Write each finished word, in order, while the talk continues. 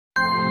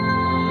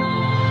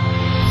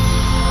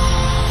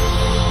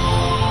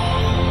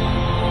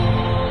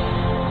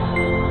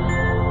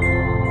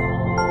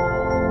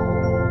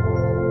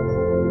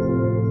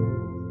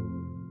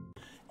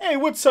Hey,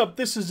 what's up?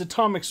 This is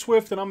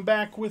AtomiCSwift, and I'm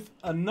back with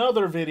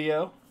another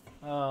video.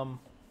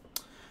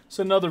 It's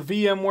another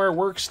VMware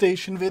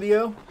Workstation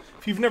video.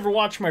 If you've never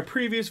watched my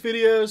previous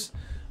videos,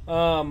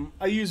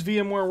 I use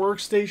VMware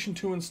Workstation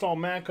to install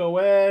Mac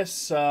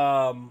OS,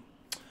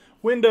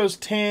 Windows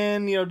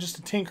 10, just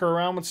to tinker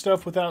around with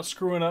stuff without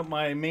screwing up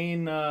my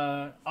main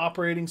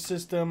operating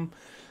system.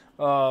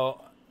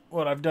 What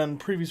I've done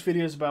previous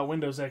videos about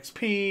Windows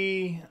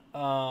XP.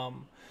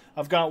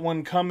 I've got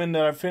one coming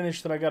that I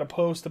finished that I got to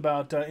post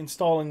about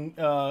installing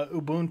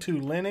Ubuntu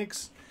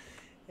Linux.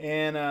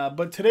 And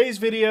but today's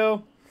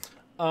video,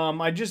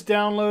 I just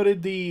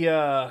downloaded the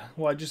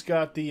I just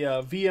got the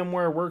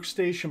VMware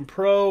Workstation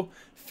Pro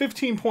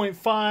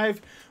 15.5,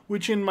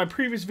 which in my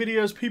previous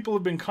videos people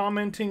have been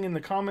commenting in the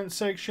comment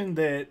section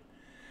that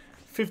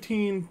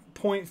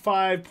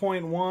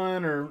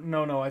 15.5.1 or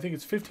no, I think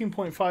it's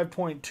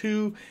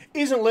 15.5.2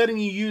 isn't letting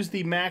you use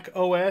the Mac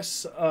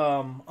OS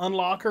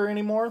unlocker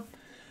anymore.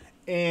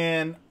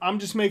 And I'm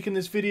just making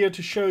this video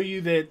to show you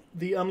that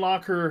the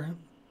Unlocker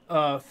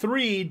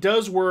 3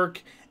 does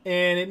work,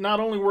 and it not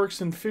only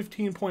works in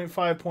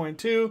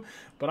 15.5.2,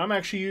 but I'm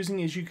actually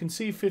using, as you can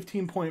see,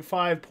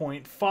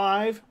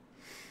 15.5.5.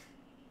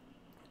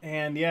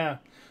 And yeah,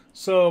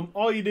 so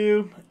all you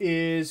do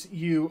is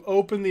you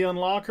open the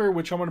Unlocker,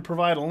 which I'm going to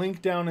provide a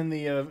link down in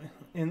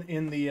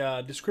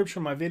the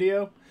description of my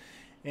video,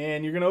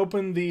 and you're going to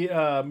open the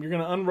you're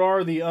going to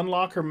unrar the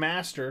Unlocker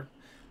Master.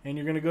 And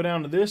you're going to go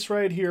down to this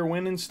right here,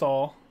 When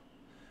Install.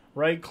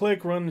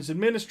 Right-click, Run as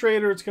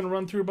Administrator. It's going to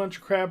run through a bunch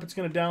of crap. It's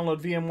going to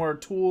download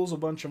VMware Tools, a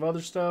bunch of other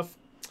stuff.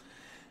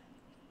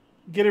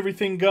 Get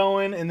everything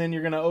going, and then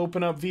you're going to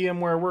open up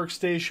VMware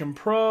Workstation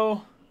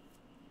Pro.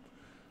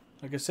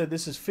 Like I said,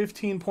 this is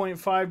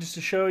 15.5 just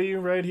to show you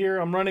right here.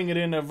 I'm running it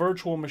in a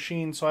virtual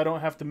machine, so I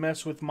don't have to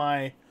mess with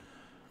my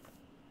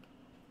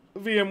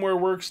VMware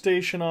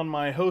Workstation on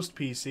my host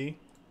PC.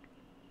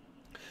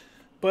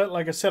 But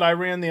like I said, I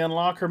ran the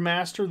Unlocker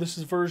Master. This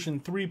is version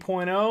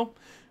 3.0.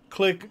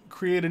 Click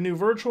Create a New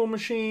Virtual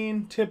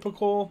Machine.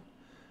 Typical.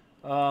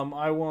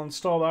 I will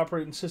install the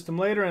operating system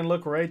later. And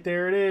look, right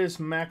there it is,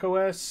 Mac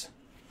OS.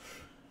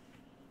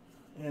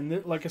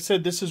 And like I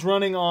said, this is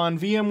running on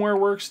VMware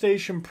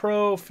Workstation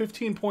Pro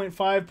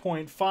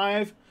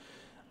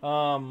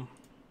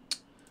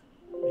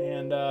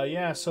 15.5.5.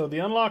 Yeah, so the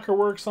Unlocker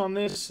works on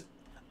this.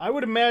 I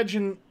would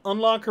imagine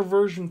Unlocker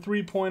version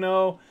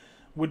 3.0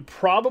 would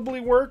probably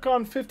work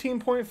on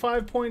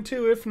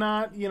 15.5.2. If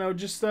not,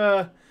 just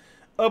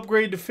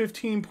upgrade to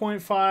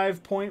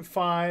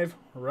 15.5.5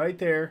 right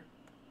there.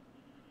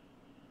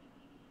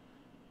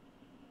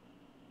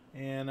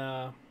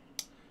 And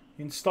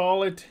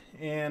install it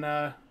and,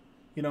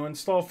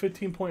 install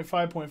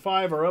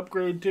 15.5.5 or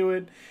upgrade to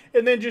it.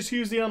 And then just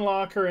use the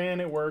Unlocker and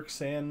it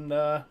works. And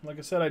like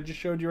I said, I just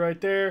showed you right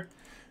there.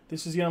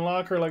 This is the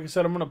Unlocker. Like I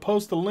said, I'm going to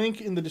post the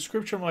link in the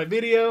description of my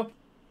video.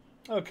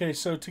 Okay,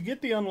 so to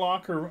get the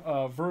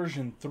Unlocker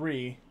version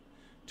 3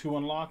 to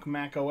unlock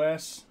Mac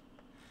OS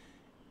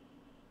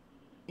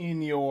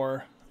in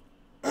your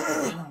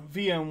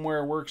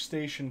VMware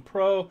Workstation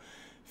Pro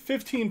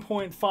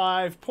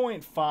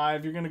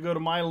 15.5.5, you're going to go to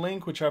my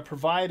link, which I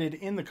provided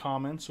in the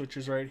comments, which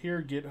is right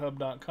here,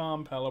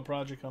 github.com, Palo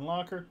Project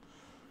Unlocker.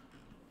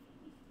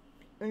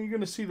 And you're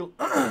going to see the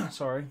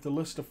the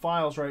list of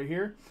files right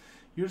here.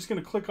 You're just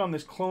going to click on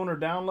this clone or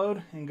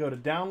download and go to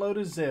download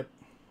a zip.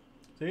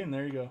 See, and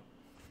there you go.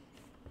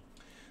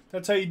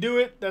 That's how you do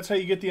it. That's how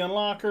you get the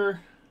Unlocker.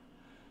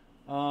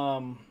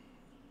 And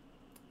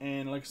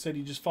like I said,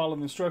 you just follow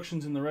the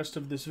instructions in the rest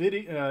of this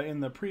video, in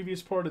the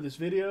previous part of this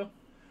video,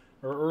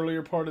 or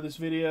earlier part of this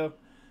video.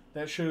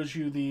 That shows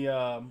you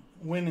the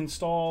When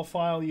Install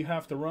file you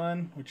have to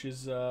run, which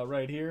is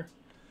right here.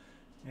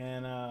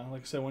 And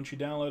like I said, once you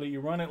download it, you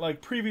run it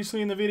like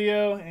previously in the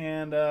video,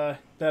 and that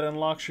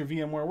unlocks your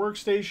VMware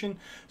Workstation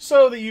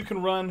so that you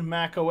can run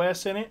Mac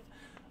OS in it.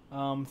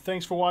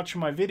 Thanks for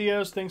watching my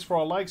videos. Thanks for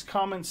all likes,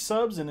 comments,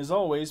 subs, and as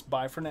always,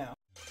 bye for now.